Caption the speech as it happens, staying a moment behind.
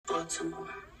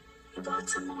Baltimore,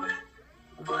 Baltimore,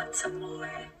 Baltimore,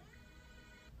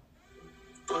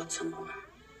 Baltimore,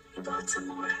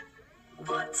 Baltimore,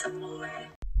 Baltimore.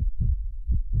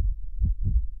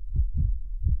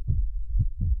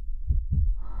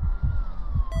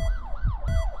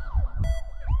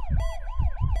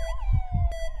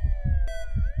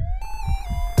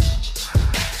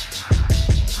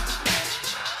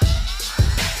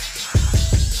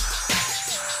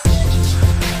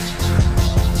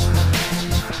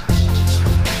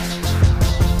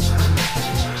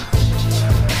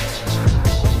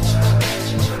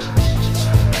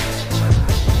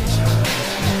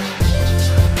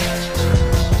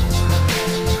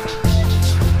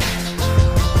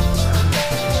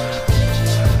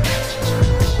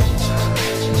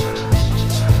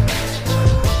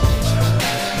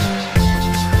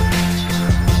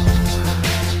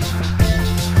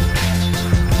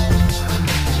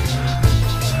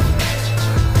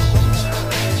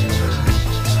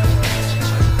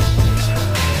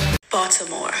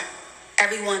 Baltimore.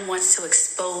 Everyone wants to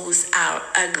expose our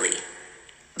ugly,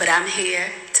 but I'm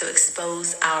here to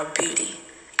expose our beauty.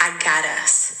 I got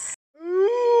us.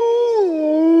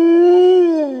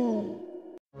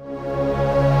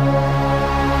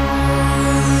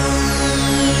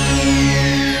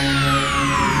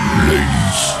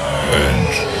 Ladies and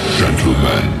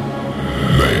gentlemen,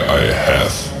 may I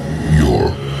have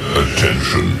your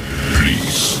attention,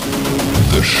 please?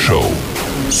 The show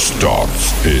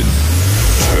starts in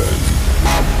 10,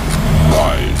 9,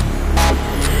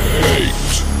 8,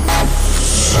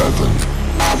 7,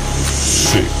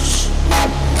 6,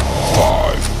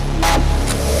 5,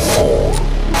 4,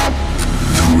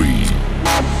 3,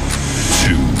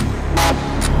 2,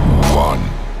 1,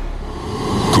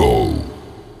 go.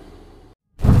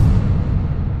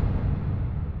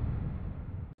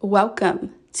 Welcome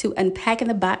to Unpacking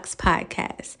the Box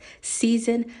Podcast,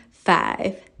 Season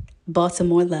 5,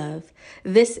 Baltimore Love.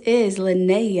 This is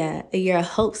Linnea, your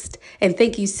host, and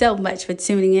thank you so much for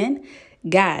tuning in.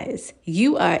 Guys,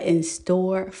 you are in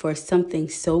store for something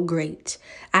so great.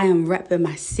 I am repping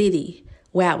my city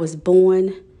where I was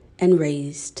born and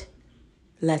raised.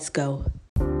 Let's go.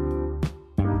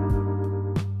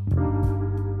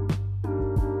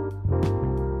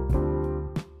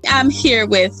 I'm here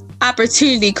with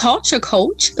Opportunity Culture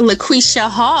Coach, LaQuisha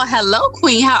Hall. Hello,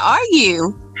 Queen. How are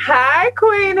you? Hi,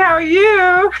 Queen. How are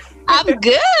you? I'm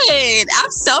good.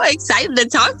 I'm so excited to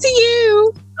talk to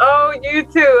you. Oh, you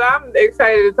too. I'm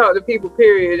excited to talk to people,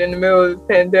 period, in the middle of this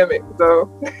pandemic. So,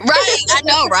 Right. I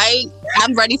know, right?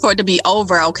 I'm ready for it to be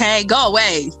over, okay? Go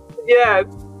away. yes.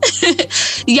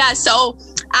 Yeah, so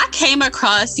I came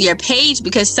across your page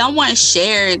because someone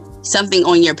shared something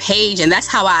on your page, and that's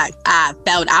how I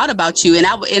found out about you. And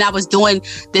I was doing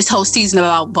this whole season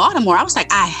about Baltimore. I was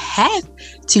like, I have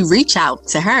to reach out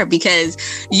to her because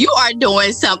you are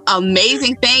doing some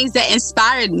amazing things that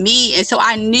inspired me. And so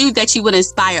I knew that you would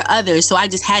inspire others. So I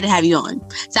just had to have you on.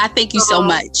 So I thank you so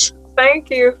much. Thank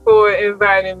you for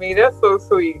inviting me. That's so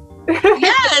sweet.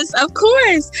 Yes, of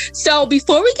course. So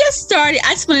before we get started,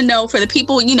 I just want to know, for the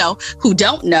people, who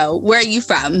don't know, where are you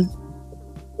from?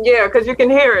 Yeah, because you can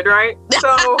hear it, right?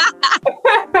 So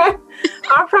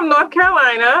I'm from North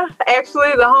Carolina,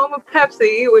 actually the home of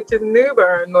Pepsi, which is New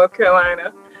Bern, North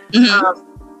Carolina.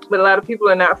 Mm-hmm. But a lot of people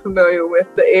are not familiar with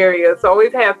the area. So I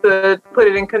always have to put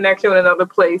it in connection with another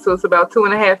place. So it's about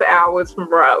 2.5 hours from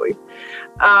Raleigh.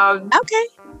 Okay.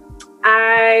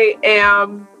 I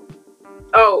am...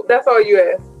 Oh, that's all you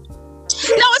asked.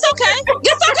 No, it's okay.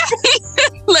 It's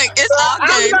okay. Look, it's all good.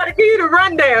 I'm about to give you the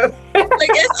rundown.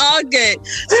 It's all good.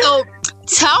 So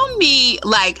tell me,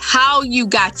 how you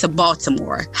got to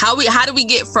Baltimore. How do we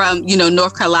get from,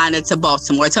 North Carolina to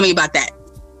Baltimore? Tell me about that.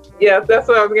 Yes, that's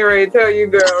what I was getting ready to tell you,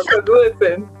 girl. Because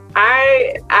listen,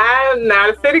 I'm not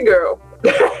a city girl.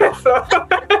 So,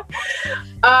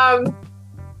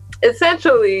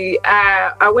 essentially,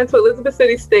 I went to Elizabeth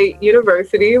City State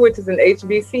University, which is an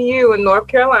HBCU in North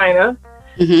Carolina.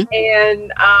 Mm-hmm.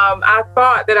 And I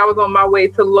thought that I was on my way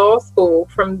to law school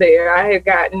from there. I had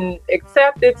gotten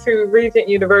accepted to Regent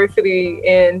University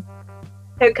and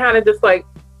had kind of just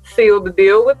sealed the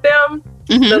deal with them.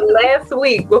 Mm-hmm. The last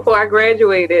week before I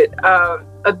graduated,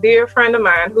 a dear friend of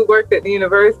mine who worked at the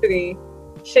university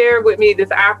shared with me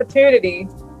this opportunity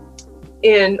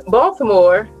in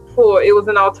Baltimore it was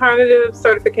an alternative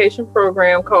certification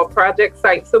program called Project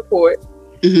Site Support.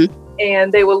 Mm-hmm.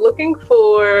 And they were looking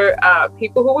for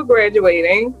people who were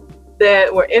graduating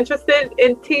that were interested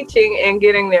in teaching and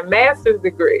getting their master's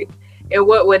degree. And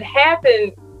what would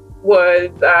happen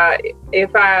was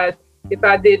if I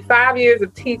did 5 years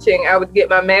of teaching, I would get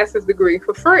my master's degree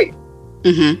for free.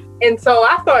 And so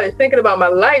I started thinking about my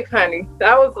life, honey.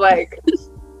 I was like,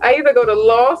 I either go to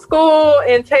law school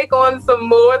and take on some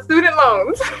more student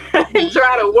loans and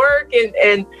try to work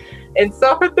and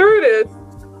suffer through this,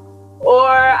 or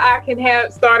I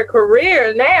can start a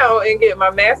career now and get my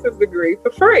master's degree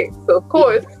for free. So of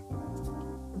course,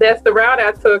 that's the route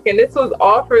I took, and this was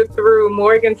offered through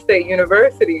Morgan State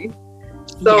University.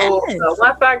 So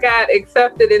once I got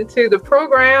accepted into the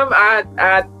program,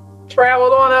 I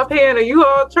traveled on up here in a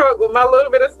U-Haul truck with my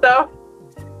little bit of stuff.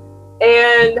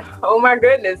 And oh my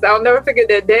goodness, I'll never forget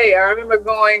that day. I remember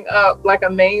going up like a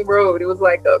main road. It was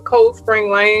like a Cold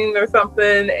Spring Lane or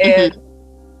something. And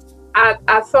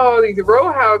I saw these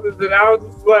row houses, and I was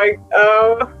just like,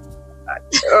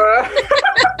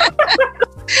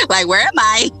 like, where am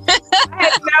I? I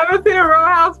had never seen a row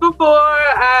house before.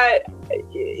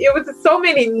 It was just so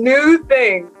many new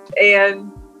things.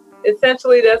 And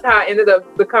essentially, that's how I ended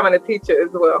up becoming a teacher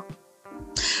as well.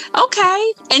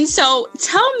 Okay. And so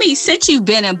tell me, since you've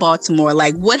been in Baltimore,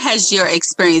 like, what has your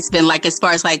experience been like as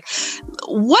far as like,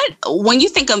 when you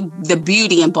think of the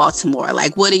beauty in Baltimore,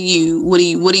 like, what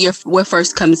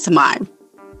first comes to mind?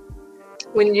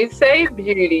 When you say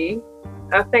beauty,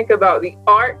 I think about the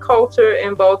art culture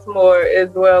in Baltimore,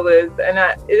 as well as, and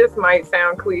it just might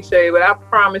sound cliche, but I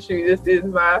promise you, this is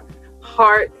my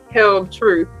heart-held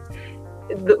truth.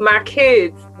 My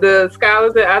kids, the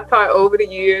scholars that I taught over the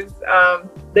years,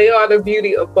 they are the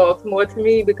beauty of Baltimore to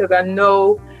me, because I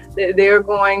know that they're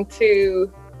going to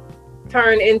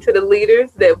turn into the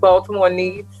leaders that Baltimore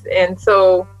needs. And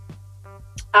so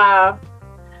my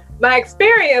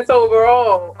experience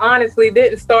overall, honestly,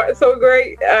 didn't start so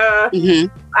great. I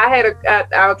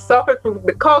suffered from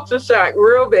the culture shock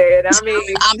real bad. I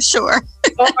mean, I'm sure.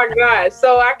 Oh my gosh.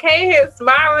 So I came here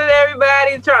smiling at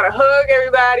everybody, trying to hug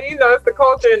everybody. You know, it's the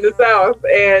culture in the South,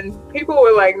 and people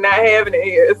were like not having it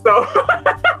here. So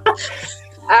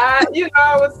I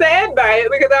was sad by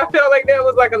it, because I felt like that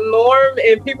was like a norm,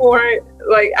 and people weren't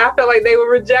like, I felt like they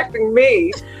were rejecting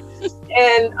me.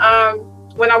 And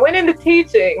when I went into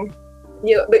teaching,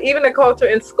 even the culture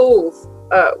in schools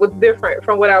was different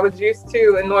from what I was used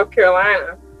to in North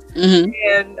Carolina.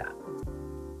 And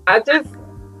I just,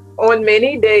 on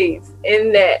many days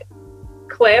in that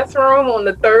classroom on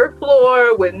the 3rd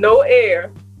floor with no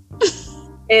air,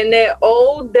 and that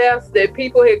old desk that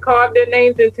people had carved their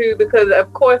names into, because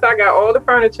of course I got all the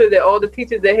furniture that all the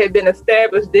teachers that had been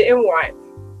established didn't want.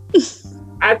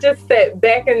 I just sat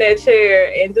back in that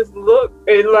chair and just looked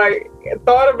and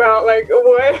thought about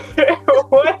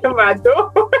what am I doing?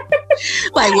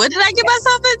 Like, what did I get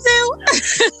myself into?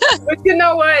 But you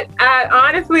know what?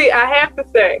 I have to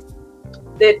say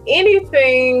that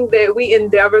anything that we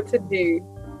endeavor to do,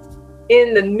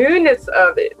 in the newness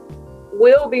of it,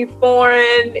 will be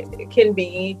foreign, can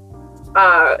be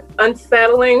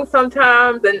unsettling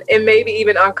sometimes, and maybe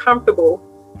even uncomfortable.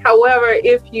 However,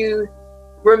 if you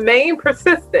remain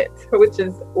persistent, which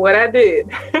is what I did,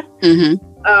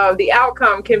 the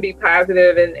outcome can be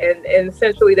positive, and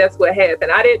essentially that's what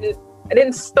happened. I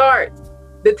didn't start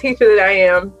the teacher that I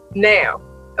am now,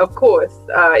 of course.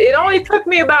 It only took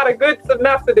me about a good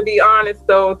semester, to be honest,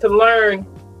 though, to learn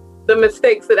the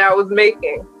mistakes that I was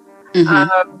making.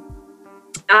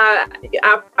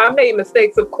 I made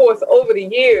mistakes, of course, over the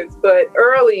years, but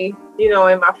early,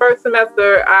 in my first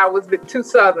semester, I was too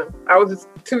Southern. I was just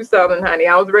too Southern, honey.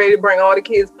 I was ready to bring all the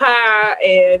kids pie,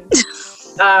 and,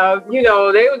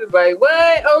 they were just like,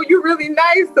 what? Oh, you're really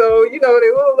nice. So, they were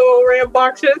a little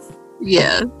rambunctious.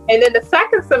 Yeah. And then the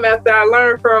second semester, I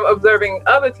learned from observing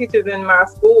other teachers in my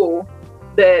school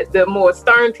that the more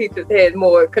stern teachers had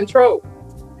more control.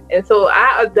 And so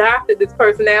I adopted this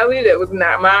personality that was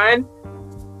not mine.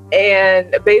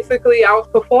 And basically, I was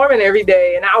performing every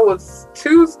day, and I was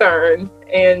too stern,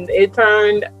 and it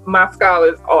turned my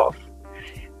scholars off.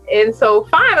 And so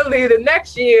finally, the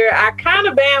next year, I kind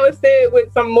of balanced it with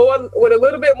a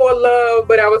little bit more love,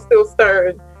 but I was still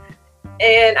stern.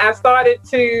 And I started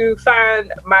to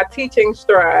find my teaching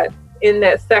stride in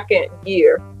that second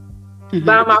year.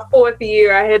 By my 4th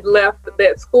year, I had left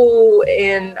that school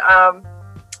and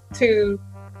to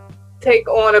take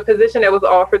on a position that was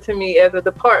offered to me as a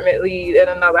department lead at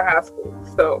another high school.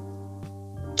 So.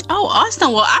 Oh,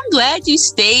 awesome. Well, I'm glad you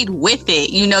stayed with it.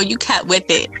 You kept with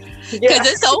it. Because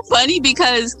it's so funny,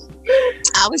 because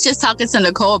I was just talking to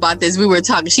Nicole about this. We were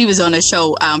talking, she was on a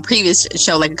show, previous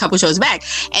show, like a couple shows back.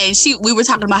 And we were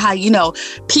talking about how,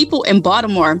 people in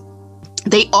Baltimore,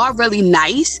 they are really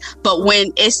nice, but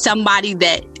when it's somebody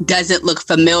that doesn't look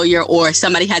familiar or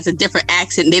somebody has a different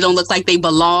accent, they don't look like they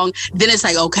belong, then it's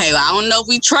like, okay, well, I don't know if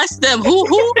we trust them. Who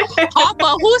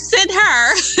Papa, who sent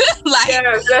her? Like,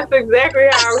 yeah, that's exactly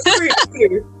how I was treated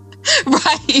you.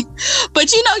 Right.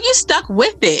 But you stuck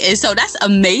with it. And so that's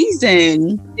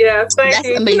amazing. Yeah, thank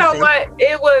you. Amazing. You know what?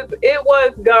 It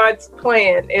was God's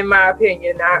plan, in my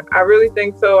opinion. I really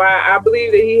think so. I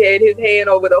believe that he had his hand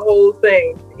over the whole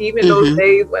thing. Even those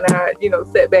days when I,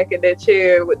 sat back in that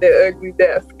chair with that ugly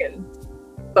desk and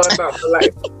thought about my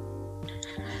life.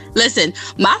 Listen,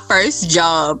 my first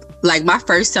job, like my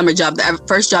first summer job, the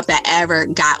first job that I ever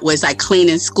got was like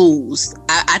cleaning schools.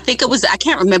 I think it was, I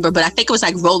can't remember, but I think it was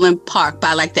like Roland Park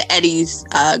by like the Eddie's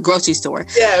grocery store.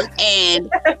 Yeah. And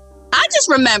I just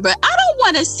remember, I don't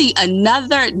want to see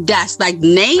another desk, like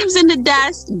names in the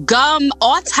desk, gum,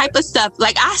 all type of stuff.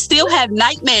 Like I still have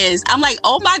nightmares. I'm like,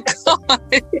 oh my God,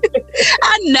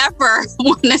 I never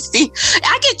want to see,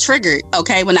 I get triggered,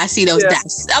 okay, when I see those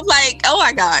desks. I'm like, oh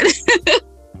my God.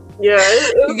 Yeah,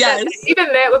 yes. Even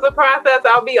that was a process.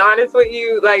 I'll be honest with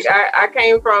you. Like I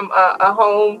came from a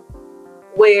home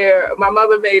where my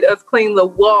mother made us clean the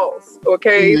walls.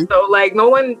 Okay, so like no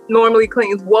one normally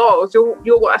cleans walls.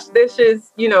 You'll wash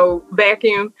dishes,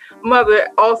 vacuum. Mother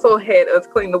also had us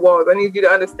clean the walls. I need you to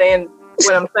understand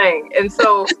what I'm saying. And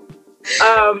so,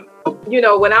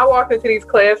 when I walked into these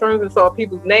classrooms and saw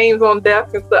people's names on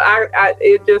desks and stuff,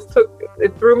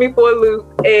 it threw me for a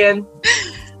loop. And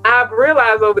I've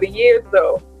realized over the years,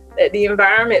 though, that the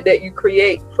environment that you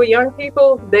create for young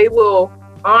people, they will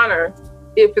honor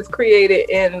if it's created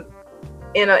in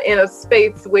a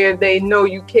space where they know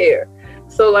you care.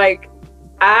 So, like,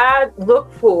 I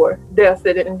look for desks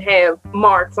that didn't have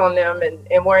marks on them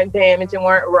and weren't damaged and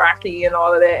weren't rocky and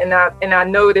all of that. And I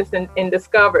noticed and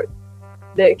discovered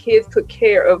that kids took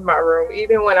care of my room,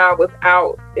 even when I was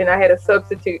out and I had a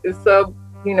substitute,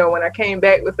 when I came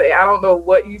back would say, I don't know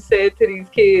what you said to these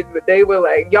kids, but they were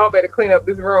like, y'all better clean up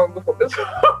this room before this room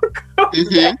comes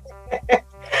back.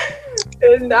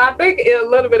 And I think a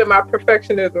little bit of my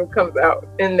perfectionism comes out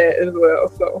in that as well.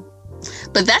 So,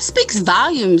 but that speaks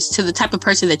volumes to the type of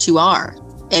person that you are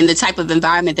and the type of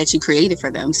environment that you created for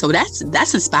them. So that's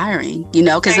inspiring,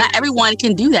 because not everyone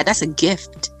can do that. That's a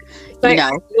gift. Thank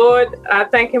you, Lord. I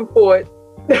thank him for it.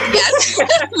 Yes.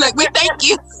 Like, we thank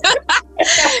you.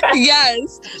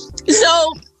 Yes.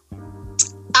 So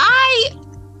I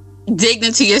digged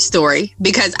into your story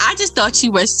because I just thought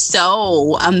you were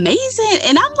so amazing.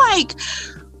 And I'm like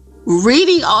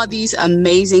reading all these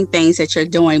amazing things that you're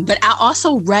doing, but I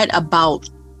also read about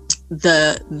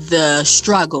the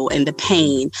struggle and the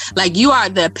pain. Like, you are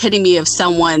the epitome of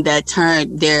someone that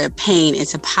turned their pain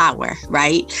into power,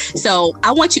 right? So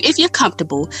I want you, if you're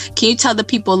comfortable, can you tell the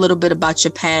people a little bit about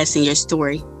your past and your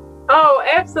story? Oh,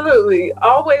 absolutely.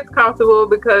 Always comfortable,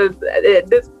 because at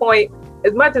this point,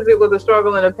 as much as it was a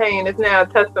struggle and a pain, it's now a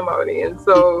testimony. And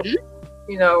so,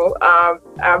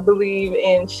 I believe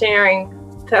in sharing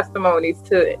testimonies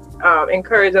to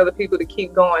encourage other people to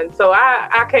keep going. So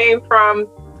I came from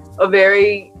a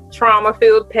very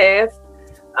trauma-filled past.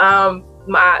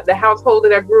 The household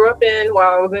that I grew up in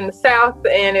while I was in the South,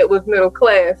 and it was middle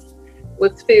class,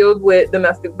 was filled with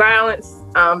domestic violence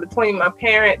between my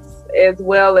parents, as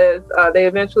well as they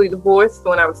eventually divorced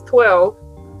when I was 12,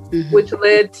 which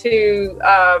led to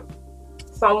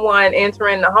someone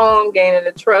entering the home, gaining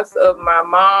the trust of my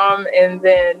mom, and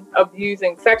then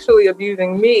sexually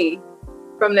abusing me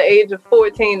from the age of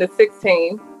 14 to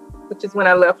 16. Which is when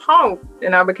I left home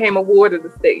and I became a ward of the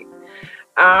state.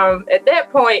 At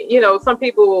that point, some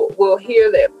people will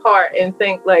hear that part and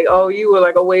think like, oh, you were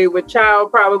like a wayward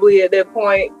child probably at that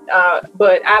point.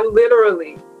 But I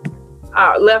literally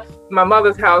left my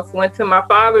mother's house, went to my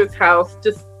father's house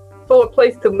just for a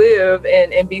place to live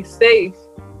and be safe.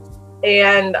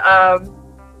 And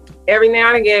every now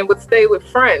and again would stay with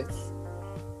friends.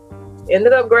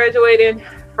 Ended up graduating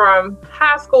from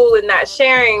high school and not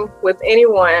sharing with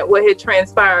anyone what had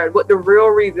transpired, what the real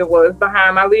reason was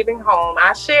behind my leaving home.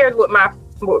 I shared with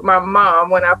my mom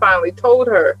when I finally told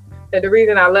her that the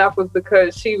reason I left was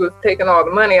because she was taking all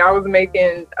the money I was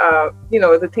making, as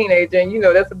a teenager, and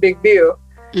that's a big deal.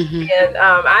 And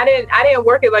I didn't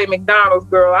work at like McDonald's,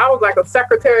 girl. I was like a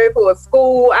secretary for a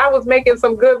school. I was making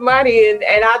some good money, and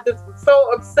I just was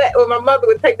so upset when my mother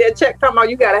would take that check talking about,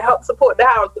 you got to help support the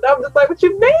house. And I was just like, what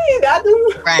you mean? I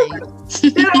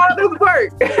just did all this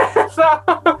work.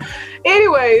 So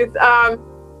anyways, I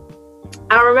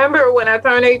remember when I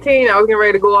turned 18, I was getting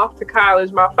ready to go off to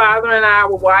college. My father and I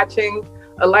were watching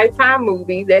a Lifetime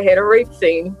movie that had a rape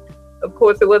scene. Of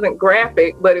course, it wasn't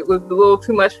graphic, but it was a little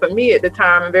too much for me at the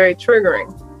time and very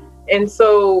triggering. And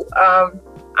so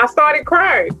I started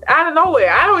crying out of nowhere.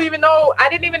 I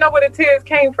didn't even know where the tears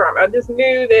came from. I just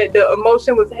knew that the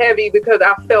emotion was heavy because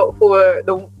I felt for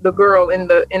the girl in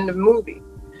the movie.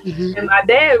 Mm-hmm. And my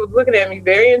dad was looking at me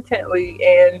very intently,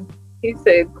 and he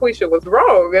said, "Quisha, what's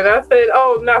wrong?" And I said,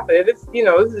 "Oh, nothing. This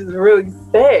is really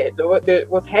sad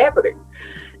what's happening."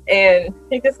 And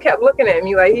he just kept looking at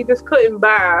me like he just couldn't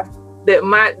buy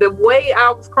that the way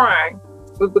I was crying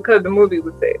was because the movie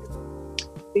was sad.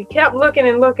 He kept looking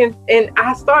and looking, and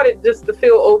I started just to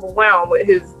feel overwhelmed with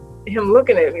him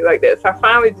looking at me like that. So I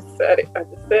finally just said it.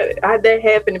 That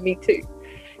happened to me too.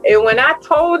 And when I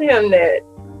told him that,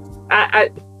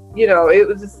 it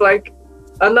was just like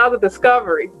another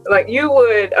discovery, like you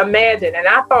would imagine. And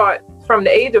I thought from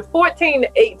the age of 14 to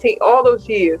 18, all those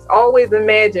years, always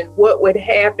imagined what would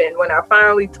happen when I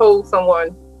finally told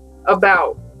someone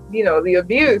about, the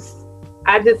abuse.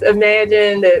 I just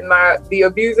imagined that the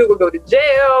abuser would go to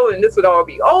jail and this would all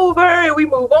be over and we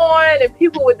move on and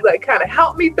people would like kind of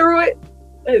help me through it.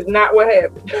 That is not what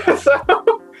happened.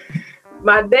 So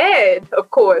my dad, of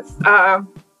course,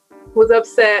 was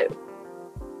upset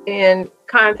and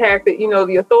contacted,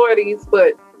 the authorities.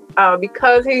 But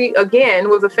because he, again,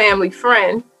 was a family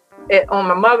friend on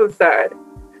my mother's side,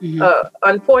 mm-hmm.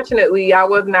 Unfortunately, I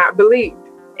was not believed.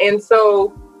 And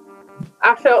so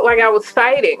I felt like I was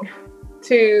fighting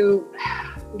to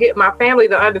get my family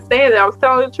to understand that I was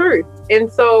telling the truth.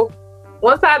 And so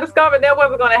once I discovered that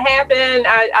wasn't going to happen,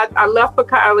 I left for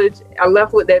college. I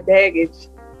left with that baggage.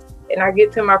 And I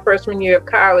get to my freshman year of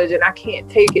college and I can't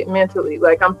take it mentally.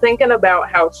 Like I'm thinking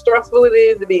about how stressful it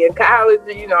is to be in college.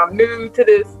 I'm new to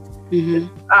this. Mm-hmm.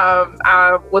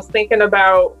 I was thinking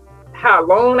about how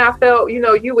alone I felt.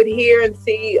 You would hear and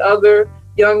see other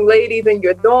young ladies in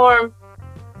your dorm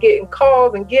getting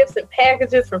calls and gifts and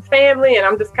packages from family. And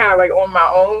I'm just kind of like on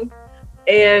my own.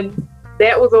 And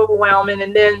that was overwhelming.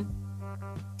 And then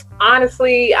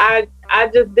honestly, I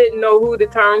just didn't know who to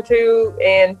turn to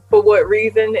and for what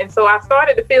reason. And so I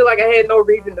started to feel like I had no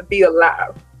reason to be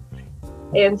alive.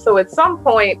 And so at some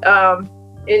point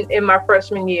in my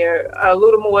freshman year, a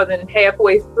little more than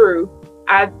halfway through,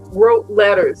 I wrote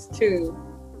letters to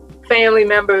family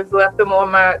members, left them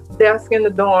on my desk in the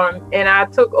dorm, and I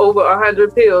took over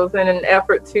 100 pills in an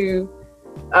effort to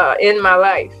end my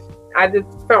life. I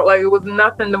just felt like it was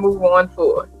nothing to move on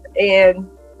for. And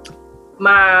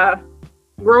my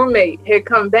roommate had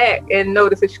come back and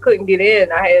noticed that she couldn't get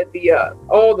in. I had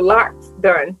all the locks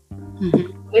done.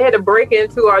 Mm-hmm. They had to break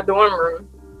into our dorm room.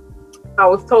 I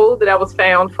was told that I was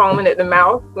found foaming at the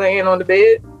mouth, laying on the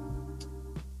bed.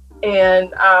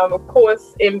 And of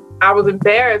course, I was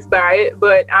embarrassed by it,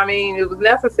 but I mean, it was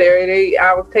necessary.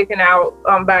 I was taken out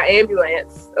by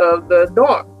ambulance of the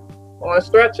dorm on a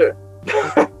stretcher.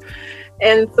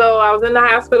 And so I was in the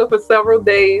hospital for several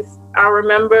days. I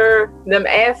remember them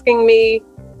asking me,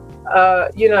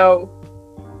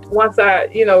 once I,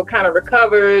 kind of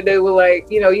recovered, they were like,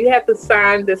 you have to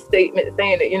sign this statement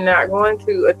saying that you're not going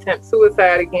to attempt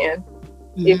suicide again.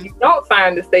 Mm-hmm. If you don't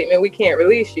sign the statement, we can't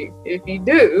release you. If you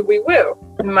do, we will.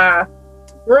 My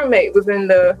roommate was in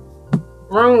the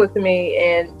room with me,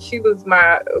 and she was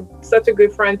such a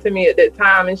good friend to me at that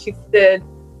time. And she said,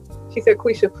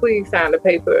 "Quisha, please sign the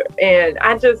paper." And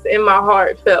I just, in my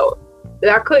heart, felt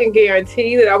that I couldn't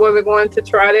guarantee that I wasn't going to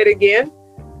try that again,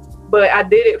 but I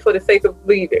did it for the sake of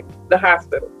leaving the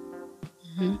hospital.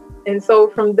 Mm-hmm. And so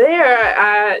from there,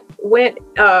 I went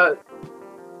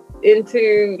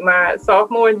into my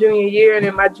sophomore and junior year. And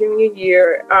in my junior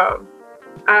year,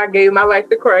 I gave my life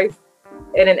to Christ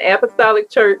at an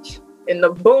apostolic church in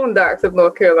the boondocks of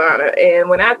North Carolina. And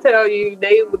when I tell you,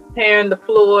 they were tearing the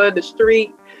floor, the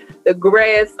street, the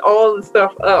grass, all the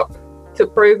stuff up to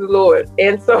praise the Lord.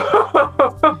 And so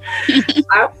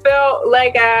I felt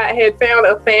like I had found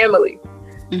a family.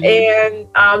 Mm-hmm.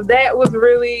 And that was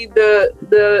really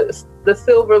the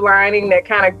silver lining that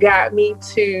kind of got me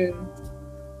to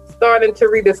starting to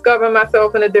rediscover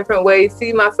myself in a different way,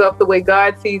 see myself the way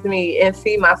God sees me, and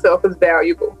see myself as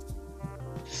valuable.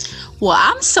 Well,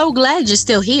 I'm so glad you're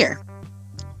still here.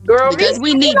 Girl, because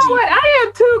we need you. You know what? I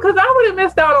am too, because I would have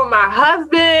missed out on my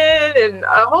husband and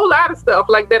a whole lot of stuff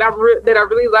like that I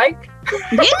really like.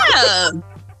 Yeah.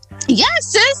 Yes,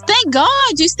 sis. Thank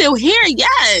God you're still here.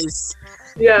 Yes.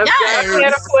 Yes. God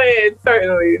had a plan,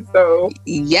 certainly. So.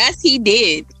 Yes, he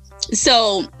did.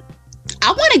 So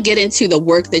I want to get into the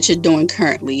work that you're doing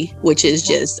currently, which is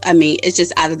just, I mean, it's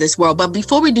just out of this world. But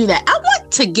before we do that, I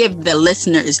want to give the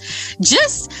listeners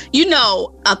just, you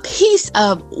know, a piece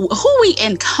of who we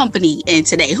in company in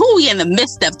today, who we in the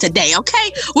midst of today,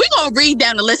 okay? We're going to read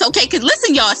down the list, okay? Because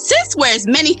listen, y'all, Sis wears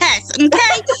many hats,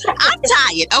 okay? I'm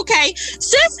tired, okay?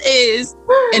 Sis is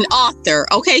an author,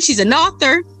 okay? She's an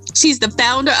author. She's the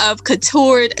founder of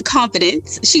Couturied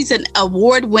Confidence. She's an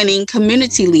award-winning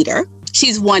community leader.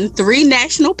 She's won 3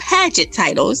 national pageant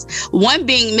titles, one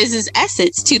being Mrs.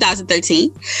 Essence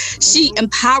 2013. She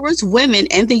empowers women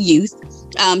and the youth.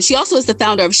 She also is the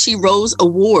founder of She Rose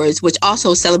Awards, which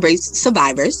also celebrates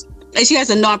survivors. And she has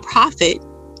a nonprofit,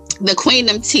 the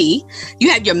Queendom Tea. You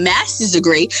have your master's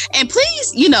degree. And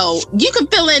please, you know, you can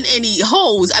fill in any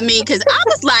holes. I mean, because I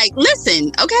was like,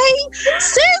 listen, okay,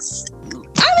 sis,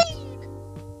 I mean,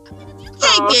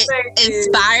 can't get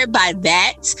inspired by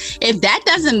that. If that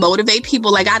doesn't motivate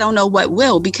people, like, I don't know what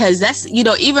will, because that's, you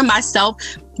know, even myself,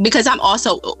 because I'm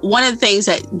also, one of the things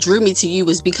that drew me to you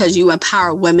was because you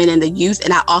empower women and the youth.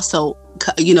 And I also,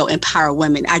 you know, empower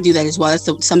women. I do that as well. That's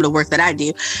some of the work that I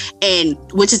do, and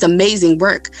which is amazing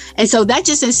work. And so that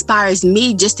just inspires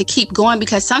me just to keep going,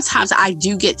 because sometimes I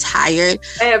do get tired.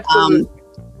 Absolutely.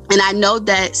 And I know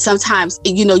that sometimes,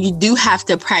 you know, you do have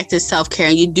to practice self-care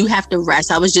and you do have to rest.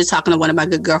 I was just talking to one of my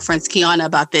good girlfriends, Kiana,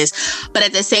 about this. But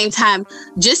at the same time,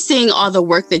 just seeing all the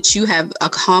work that you have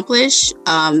accomplished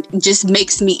just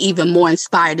makes me even more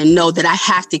inspired and know that I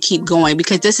have to keep going,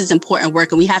 because this is important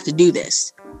work and we have to do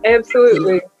this. Absolutely.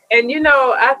 You know? And, you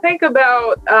know, I think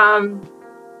about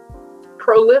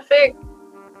prolific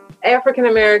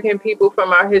African-American people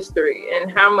from our history and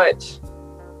how much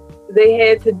they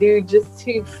had to do just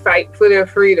to fight for their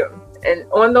freedom. And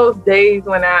on those days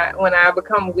when I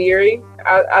become weary,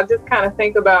 I just kind of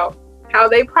think about how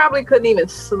they probably couldn't even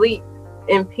sleep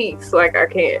in peace like I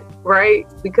can, right?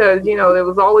 Because, you know, there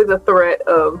was always a threat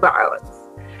of violence.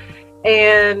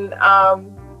 And,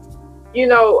 you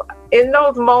know, in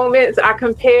those moments, I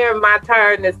compare my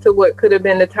tiredness to what could have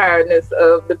been the tiredness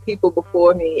of the people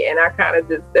before me. And I kind of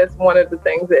just, that's one of the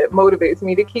things that motivates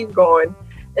me to keep going.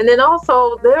 And then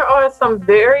also, there are some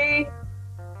very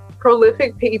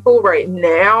prolific people right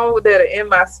now that are in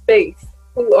my space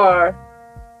who are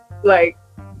like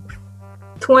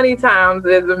 20 times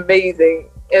as amazing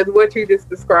as what you just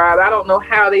described. I don't know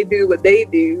how they do what they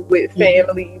do with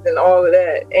families and all of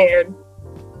that. And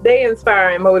they inspire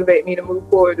and motivate me to move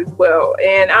forward as well.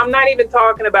 And I'm not even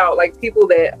talking about like people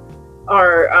that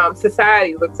our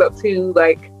society looks up to,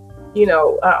 like, you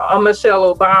know, a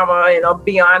Michelle Obama and a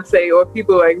Beyonce or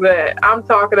people like that. I'm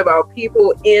talking about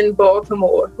people in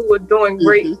Baltimore who are doing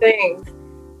great things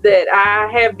that I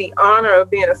have the honor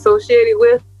of being associated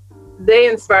with. They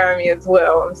inspire me as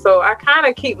well. And so I kind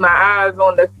of keep my eyes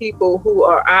on the people who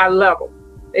are eye level,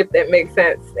 if that makes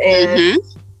sense. And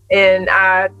and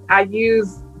I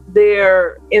use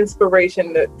their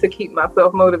inspiration to keep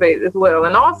myself motivated as well.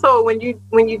 And also when you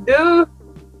do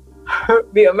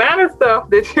the amount of stuff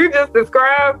that you just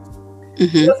described,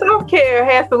 the self-care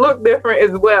has to look different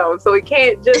as well. So it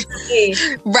can't just be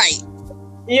right.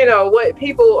 You know, what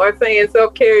people are saying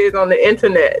self-care is on the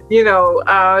internet. You know,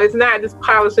 it's not just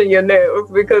polishing your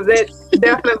nails, because that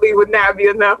definitely would not be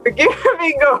enough to get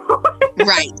me going.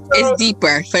 Right. So, it's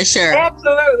deeper, for sure.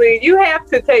 Absolutely. You have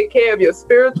to take care of your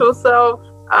spiritual self.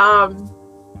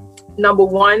 Number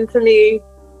one to me.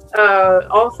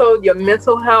 Also your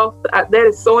mental health, that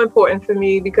is so important for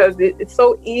me, because it's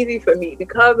so easy for me,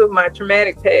 because of my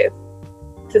traumatic past,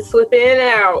 to slip in and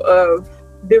out of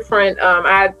different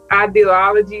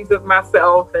ideologies of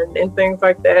myself and things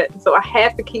like that. So I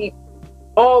have to keep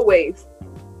always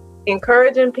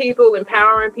encouraging people,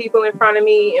 empowering people in front of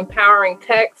me, empowering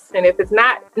text. And if it's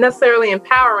not necessarily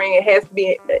empowering, it has to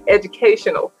be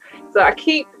educational. So I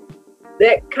keep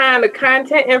that kind of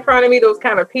content in front of me, those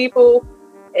kind of people,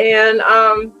 and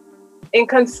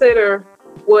consider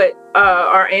what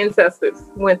our ancestors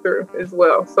went through as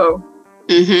well. So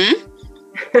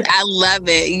I love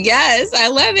it. Yes, I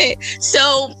love it.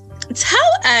 So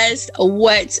tell us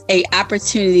what a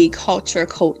opportunity culture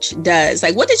coach does.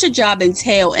 Like, what does your job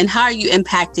entail, and how are you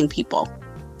impacting people?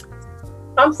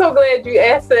 I'm so glad you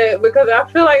asked that, because I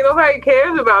feel like nobody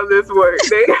cares about this work.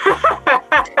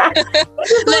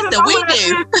 Listen, we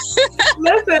do.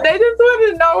 Listen, they just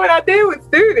wanted to know what I did with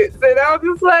students. And I was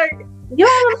just like, yo,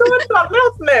 I'm doing something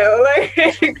else now.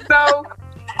 Like, so,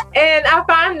 and I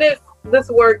find this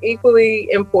work equally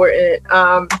important.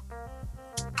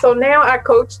 So now I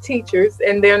coach teachers,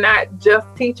 and they're not just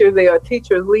teachers, they are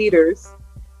teacher leaders.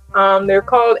 They're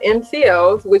called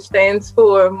MCLs, which stands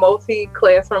for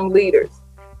multi-classroom leaders.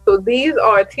 So these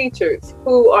are teachers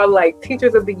who are like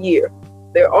teachers of the year.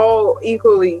 They're all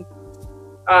equally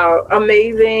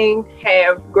amazing,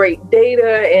 have great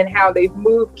data and how they've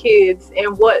moved kids.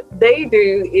 And what they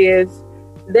do is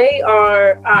they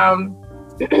are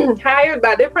hired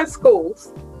by different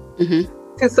schools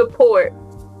to support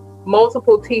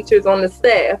multiple teachers on the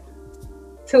staff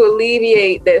to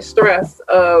alleviate that stress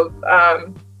of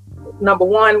number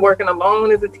one, working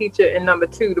alone as a teacher, and number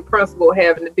two, the principal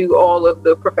having to do all of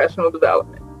the professional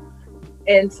development.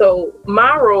 And so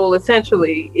my role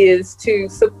essentially is to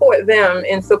support them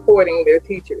in supporting their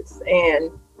teachers.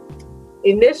 And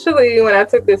initially when I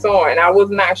took this on, I was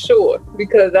not sure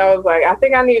because I was like, I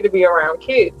think I need to be around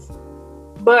kids.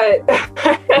 But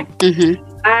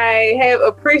I have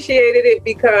appreciated it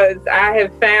because I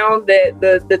have found that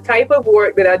the type of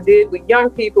work that I did with young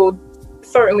people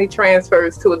certainly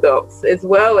transfers to adults, as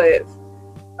well as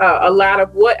a lot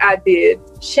of what I did,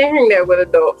 sharing that with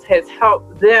adults has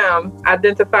helped them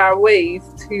identify ways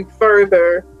to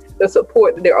further the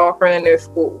support that they're offering in their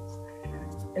schools.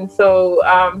 And so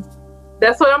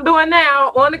that's what I'm doing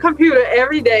now on the computer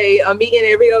every day, a meeting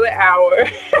every other hour.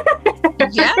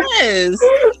 Yes.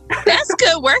 That's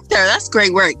good work there. That's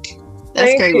great work.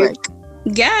 That's great work.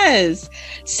 Yes.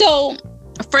 So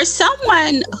for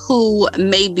someone who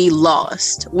may be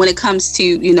lost when it comes to,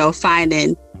 you know,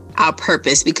 finding our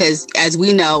purpose, because as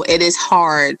we know, it is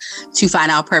hard to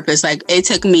find our purpose. Like it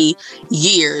took me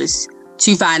years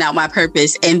to find out my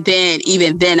purpose. And then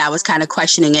even then I was kind of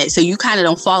questioning it. So you kind of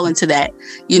don't fall into that,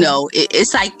 you know,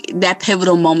 it's like that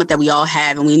pivotal moment that we all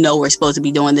have and we know we're supposed to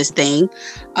be doing this thing.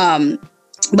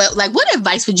 But like, what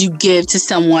advice would you give to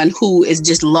someone who is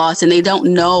just lost and they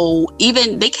don't know,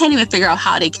 they can't even figure out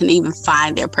how they can even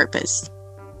find their purpose?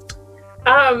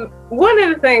 One of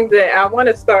the things that I want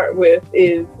to start with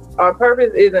is our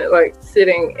purpose isn't like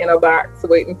sitting in a box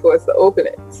waiting for us to open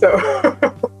it. So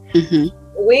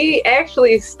we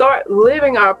actually start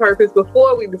living our purpose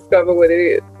before we discover what it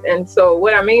is. And so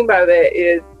what I mean by that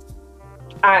is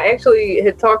I actually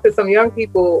had talked to some young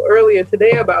people earlier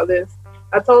today about this.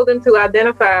 I told them to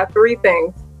identify 3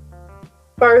 things.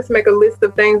 First, make a list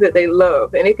of things that they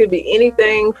love. And it could be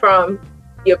anything from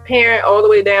your parent all the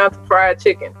way down to fried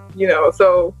chicken, you know.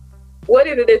 So what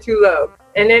is it that you love?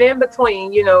 And then in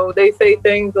between, you know, they say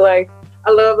things like,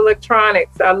 I love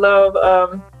electronics. I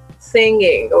love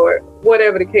singing, or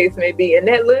whatever the case may be. And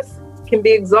that list can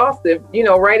be exhaustive. You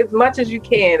know, write as much as you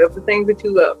can of the things that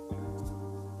you love.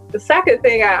 The second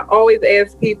thing I always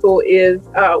ask people is,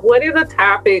 what is a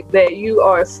topic that you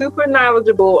are super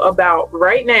knowledgeable about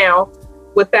right now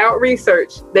without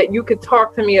research that you could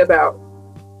talk to me about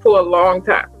for a long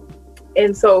time?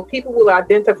 And so people will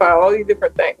identify all these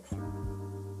different things.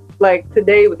 Like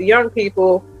today with the young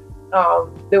people,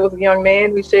 there was a young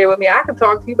man who shared with me, I can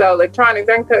talk to you about electronics.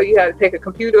 I can tell you how to take a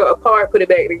computer apart, put it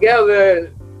back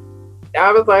together.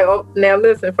 I was like, oh, now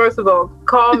listen, first of all,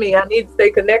 call me. I need to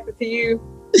stay connected to you.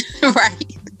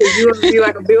 Right. You want to be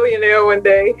like a billionaire one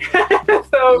day.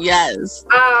 So yes.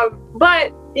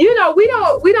 But you know, we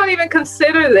don't even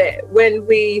consider that when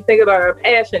we think about our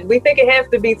passion. We think it has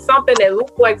to be something that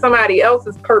looks like somebody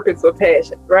else's purpose or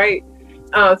passion, right?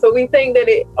 So we think that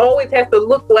it always has to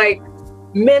look like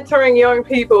mentoring young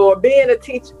people or being a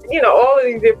teacher, you know, all of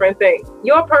these different things.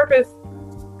 Your purpose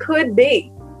could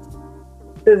be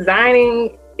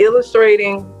designing,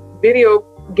 illustrating video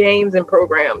games and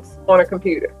programs on a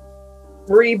computer,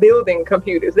 rebuilding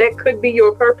computers. That could be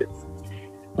your purpose.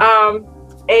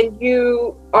 And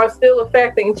you are still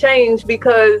affecting change,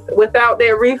 because without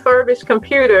that refurbished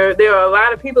computer, there are a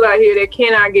lot of people out here that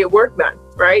cannot get work done,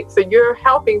 right? So you're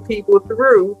helping people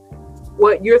through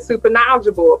what you're super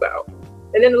knowledgeable about.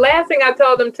 And then the last thing I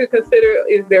tell them to consider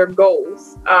is their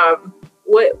goals.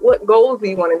 What goals do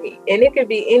you want to meet? And it could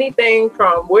be anything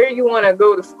from where you want to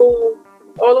go to school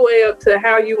all the way up to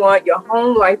how you want your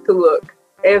home life to look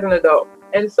as an adult.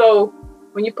 And so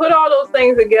when you put all those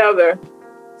things together,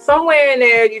 somewhere in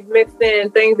there, you've mixed in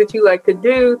things that you like to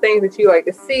do, things that you like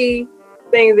to see,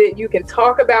 things that you can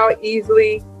talk about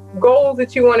easily, goals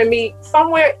that you want to meet.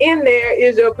 Somewhere in there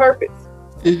is your purpose,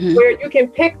 where you can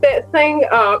pick that thing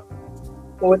up,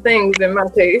 or things in my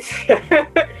case,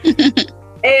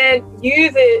 and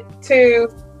use it to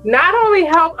not only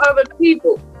help other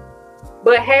people,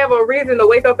 but have a reason to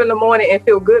wake up in the morning and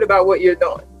feel good about what you're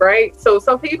doing, right? So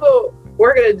some people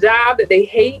work at a job that they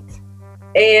hate,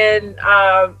 and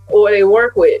or they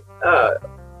work with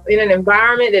in an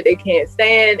environment that they can't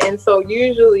stand. And so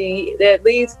usually that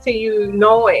leads to you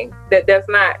knowing that that's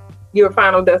not your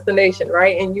final destination,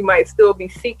 right? And you might still be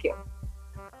seeking.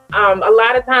 A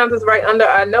lot of times it's right under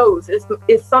our nose.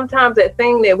 It's sometimes that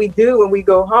thing that we do when we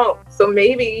go home. So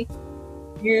maybe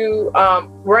you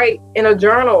write in a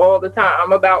journal all the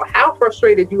time about how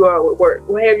frustrated you are with work.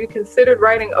 Well, have you considered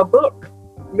writing a book?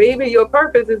 Maybe your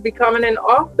purpose is becoming an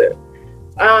author.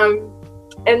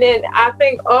 And then I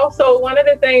think also one of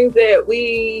the things that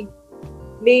we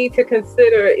need to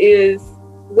consider is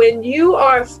when you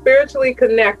are spiritually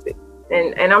connected,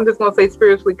 and I'm just going to say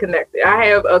spiritually connected. I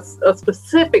have a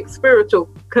specific spiritual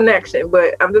connection,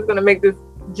 but I'm just going to make this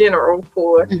general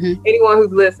for anyone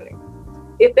who's listening.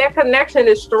 If that connection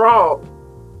is strong,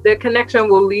 that connection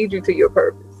will lead you to your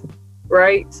purpose,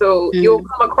 right? So you'll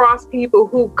come across people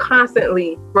who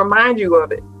constantly remind you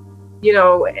of it. You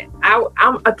know,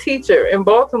 I'm a teacher in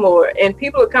Baltimore, and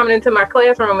people are coming into my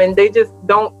classroom and they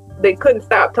couldn't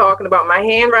stop talking about my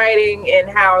handwriting and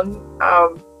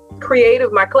how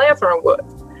creative my classroom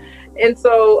was. And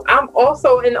so I'm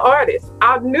also an artist.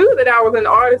 I knew that I was an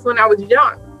artist when I was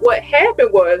young. What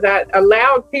happened was I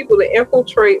allowed people to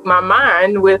infiltrate my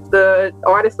mind with the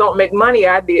artists don't make money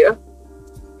idea.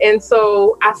 And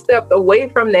so I stepped away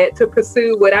from that to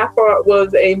pursue what I thought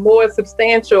was a more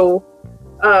substantial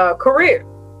career.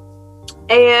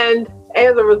 And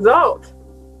as a result,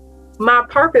 my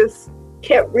purpose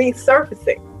kept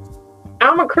resurfacing.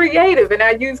 I'm a creative and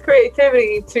I use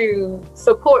creativity to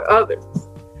support others.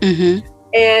 And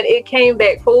it came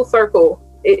back full circle.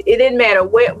 It didn't matter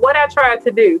what I tried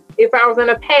to do. If I was in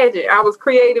a pageant, I was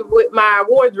creative with my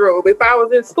wardrobe. If I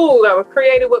was in school, I was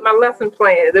creative with my lesson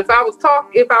plans. If I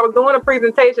was doing a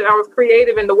presentation, I was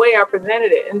creative in the way I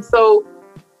presented it. And so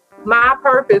my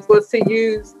purpose was to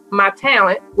use my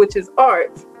talent, which is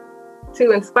art,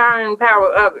 to inspire and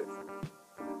empower others.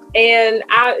 And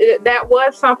that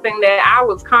was something that I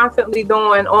was constantly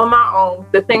doing on my own,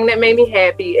 the thing that made me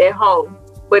happy at home.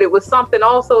 But it was something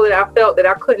also that I felt that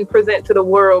I couldn't present to the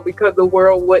world because the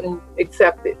world wouldn't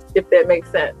accept it, if that makes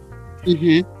sense.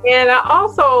 And I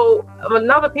also,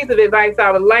 another piece of advice I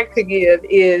would like to give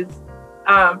is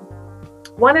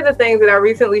one of the things that I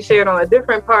recently shared on a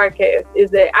different podcast is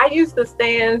that I used to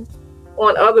stand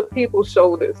on other people's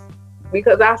shoulders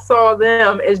because I saw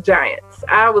them as giants.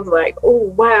 I was like,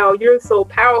 oh, wow, you're so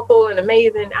powerful and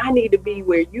amazing. I need to be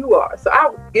where you are. So I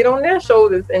would get on their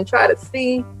shoulders and try to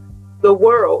see the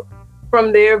world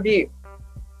from their view.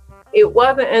 It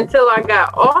wasn't until I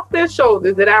got off their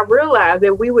shoulders that I realized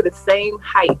that we were the same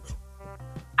height.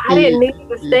 I didn't need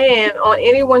to stand on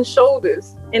anyone's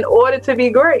shoulders in order to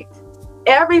be great.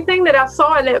 Everything that I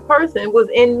saw in that person was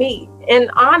in me.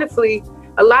 And honestly,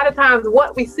 a lot of times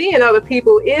what we see in other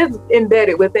people is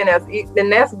embedded within us,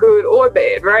 and that's good or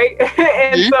bad, right?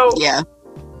 And so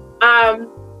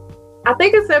I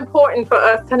think it's important for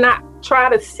us to not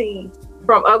try to see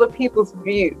from other people's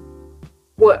view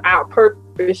what our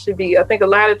purpose should be. I think a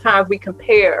lot of times we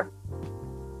compare.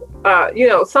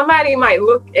 Somebody might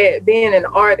look at being an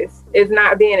artist as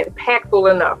not being impactful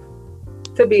enough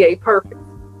to be a purpose.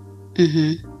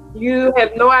 You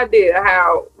have no idea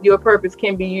how your purpose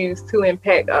can be used to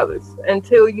impact others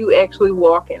until you actually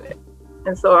walk in it.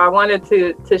 And so I wanted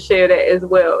to share that as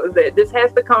well, is that this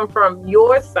has to come from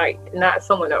your sight, not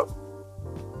someone else.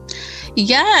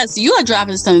 Yes, you are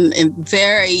dropping some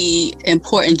very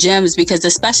important gems, because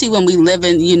especially when we live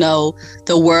in,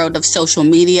 the world of social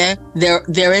media,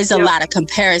 there is a lot of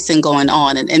comparison going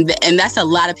on. And that's a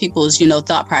lot of people's,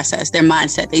 thought process, their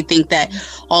mindset. They think that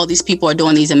all these people are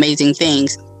doing these amazing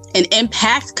things. And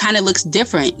impact kind of looks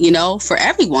different, for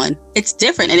everyone. It's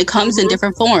different and it comes in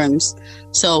different forms.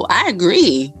 So I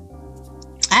agree.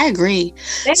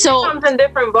 It So comes in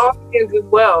different volumes as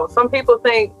well. Some people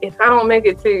think if I don't make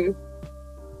it to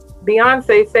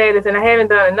Beyonce status and I haven't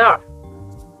done enough.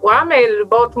 Well, I made it to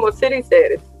Baltimore City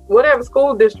status. Whatever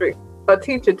school district a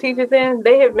teacher teaches in,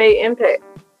 they have made impact.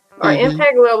 Our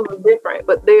impact levels are different,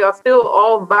 but they are still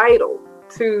all vital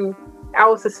to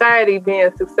our society being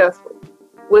successful.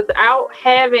 Without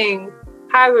having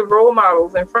positive role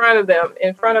models in front of them,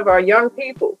 in front of our young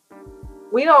people,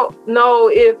 we don't know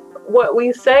if what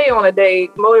we say on a day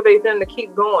motivates them to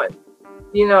keep going.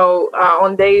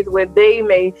 On days where they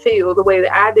may feel the way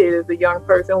that I did as a young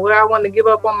person, where I wanted to give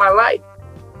up on my life.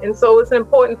 And so it's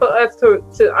important for us to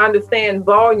understand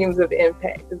volumes of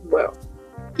impact as well.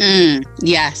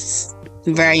 Yes,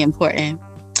 very important.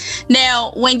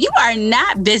 Now, when you are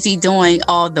not busy doing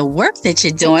all the work that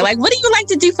you're doing, like, what do you like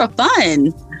to do for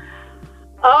fun?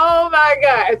 Oh my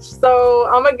gosh. So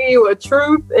I'm going to give you a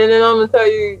truth, and then I'm going to tell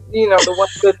you,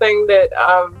 the thing that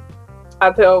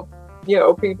I tell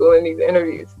people in these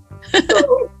interviews.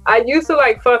 So I used to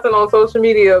like fussing on social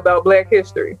media about Black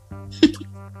history.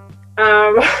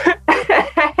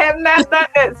 I have not done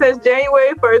that since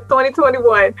January 1st,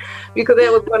 2021, because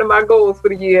that was one of my goals for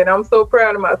the year, and I'm so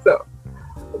proud of myself.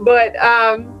 But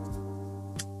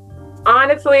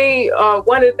honestly,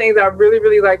 one of the things I really,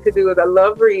 really like to do is I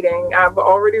love reading. I've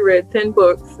already read 10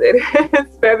 books.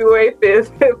 It's February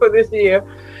 5th for this year.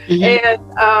 Mm-hmm. And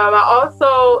I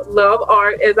also love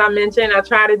art. As I mentioned, I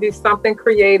try to do something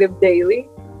creative daily.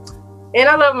 And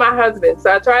I love my husband.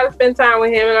 So I try to spend time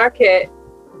with him and our cat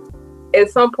at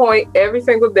some point every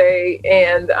single day.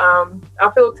 And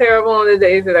I feel terrible on the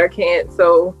days that I can't.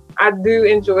 So I do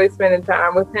enjoy spending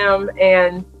time with him.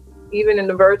 And even in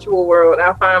the virtual world,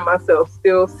 I find myself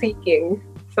still seeking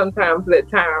sometimes that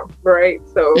time, right?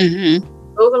 So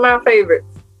those are my favorites.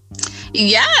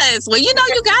 Yes. Well, you got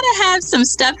to have some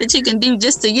stuff that you can do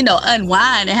just to,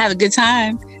 unwind and have a good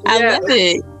time. I love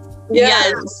it.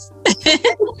 Yes.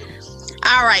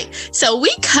 All right. So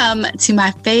we come to my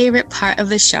favorite part of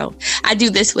the show. I do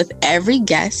this with every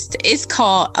guest. It's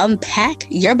called Unpack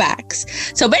Your Box.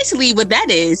 So basically what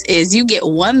that is you get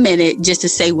 1 minute just to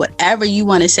say whatever you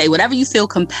want to say, whatever you feel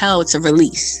compelled to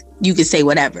release. You can say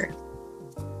whatever.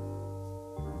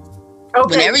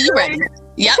 Okay. Whenever you're ready.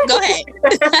 Yep, go ahead.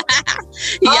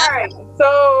 Yep. All right.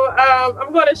 So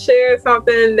I'm going to share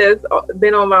something that's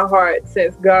been on my heart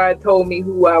since God told me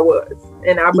who I was.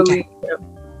 And I believe him.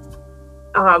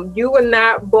 You were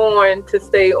not born to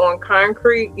stay on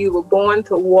concrete. You were born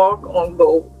to walk on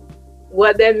gold.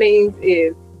 What that means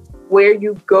is where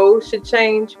you go should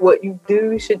change, what you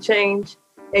do should change,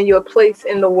 and your place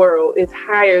in the world is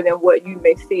higher than what you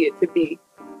may see it to be.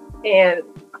 And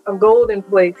a golden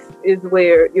place is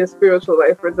where your spiritual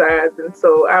life resides. And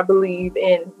so I believe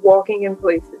in walking in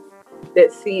places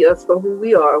that see us for who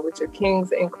we are, which are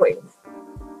kings and queens.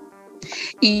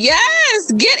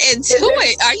 Yes, get into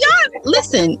it. Are y'all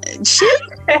listen?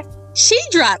 She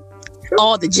dropped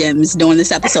all the gems during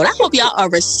this episode. I hope y'all are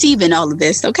receiving all of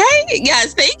this. Okay.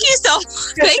 Yes. Thank you for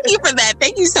that.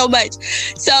 Thank you so much.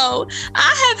 So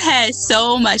I have had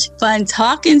so much fun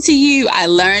talking to you. I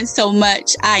learned so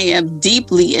much. I am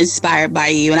deeply inspired by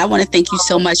you. And I want to thank you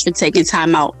so much for taking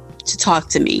time out to talk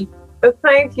to me.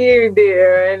 Thank you,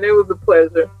 dear. And it was a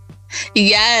pleasure.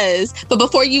 Yes. But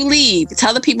before you leave,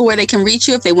 tell the people where they can reach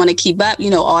you if they want to keep up,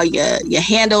 all your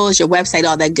handles, your website,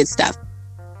 all that good stuff.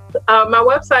 My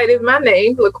website is my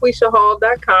name,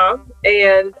 LaQuishaHall.com.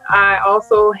 And I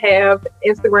also have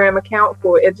Instagram account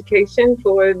for education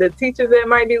for the teachers that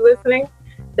might be listening.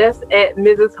 That's at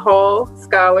Mrs. Hall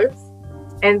Scholars.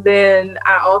 And then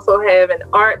I also have an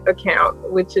art account,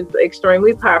 which is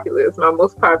extremely popular. It's my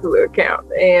most popular account.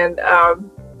 And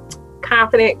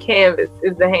Confident Canvas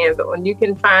is the handle. And you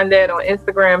can find that on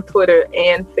Instagram, Twitter,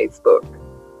 and Facebook.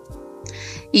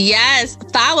 Yes,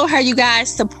 follow her, you guys.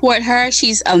 Support her.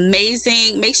 She's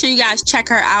amazing. Make sure you guys check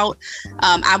her out.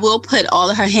 I will put all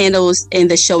of her handles in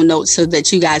the show notes so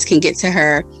that you guys can get to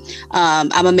her. I'm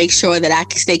going to make sure that I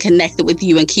can stay connected with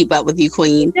you and keep up with you,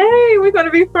 Queen. Yay, we're going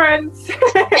to be friends.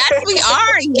 Yes, we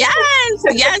are.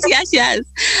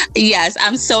 Yes,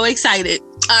 I'm so excited.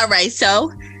 All right, so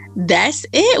that's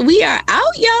it. We are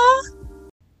out, y'all.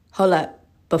 Hold up.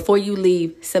 Before you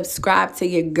leave, subscribe to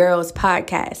your girls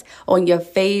podcast on your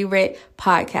favorite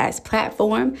podcast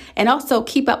platform. And also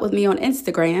keep up with me on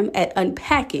Instagram at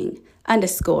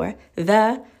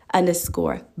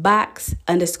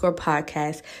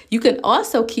unpacking_the_box_podcast. You can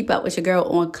also keep up with your girl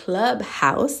on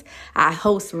Clubhouse. I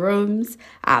host rooms.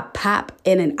 I pop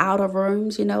in and out of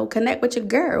rooms, connect with your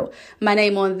girl. My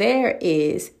name on there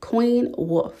is Queen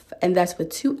Wolf, and that's with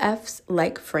 2 F's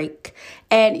like Frank.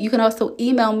 And you can also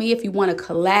email me if you want to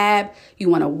collab, you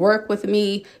want to work with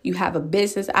me, you have a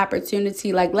business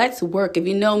opportunity. Like, let's work. If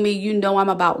you know me, you know I'm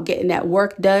about getting that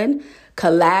work done,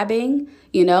 collabing.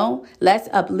 Let's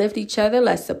uplift each other.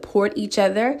 Let's support each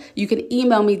other. You can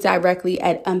email me directly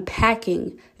at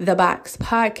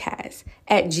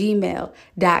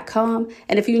unpackingtheboxpodcast@gmail.com.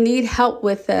 And if you need help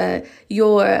with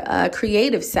your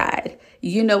creative side,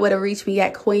 you know where to reach me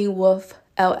at Queen Wolf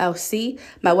LLC.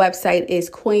 My website is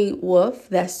Queen Wolf.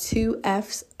 That's 2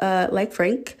 F's like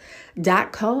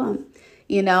Frank.com.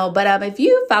 But if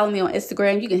you follow me on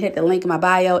Instagram, you can hit the link in my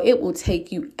bio. It will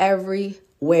take you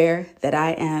everywhere that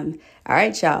I am. All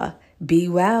right, y'all. Be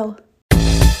well.